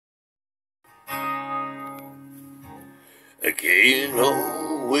I can't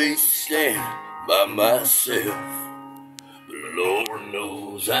always stand by myself, but Lord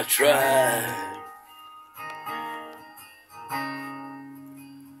knows I tried.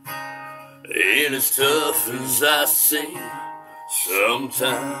 Ain't as tough as I seem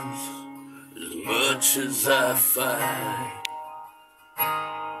sometimes, as much as I fight.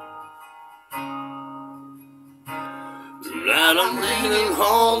 Tonight I'm leaning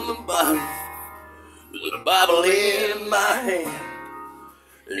on the Bible, with the Bible in my hand,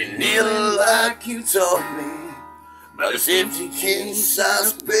 and kneeling like you taught me by this empty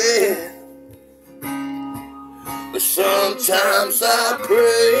king-size bed. But sometimes I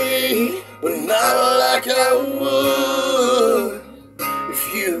pray, but not like I would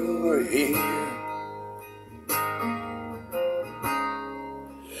if you were here.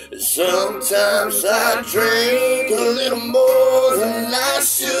 And sometimes I drink a little more than I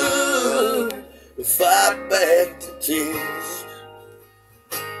should to fight back the tears.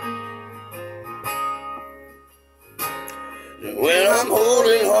 And when I'm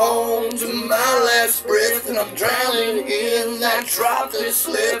holding on to my last breath and I'm drowning in that drop that's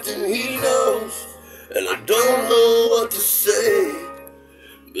left, and he knows, and I don't know what to say,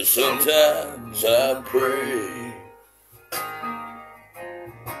 but sometimes I pray.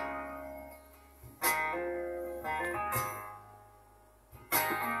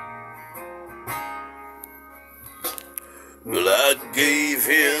 Well, I gave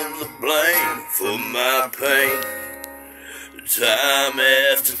him the blame for my pain, time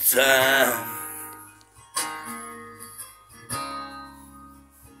after time.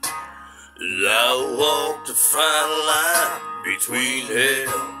 And I walked a fine line between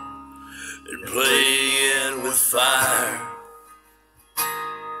hell and playing with fire.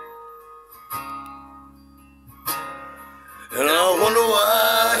 And I wonder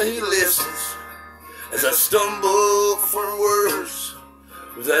why he listens as I stumble for words,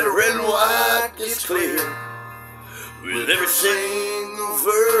 with that red and white gets clear with every single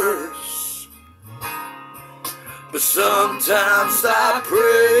verse. But sometimes I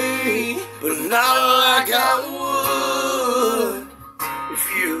pray, but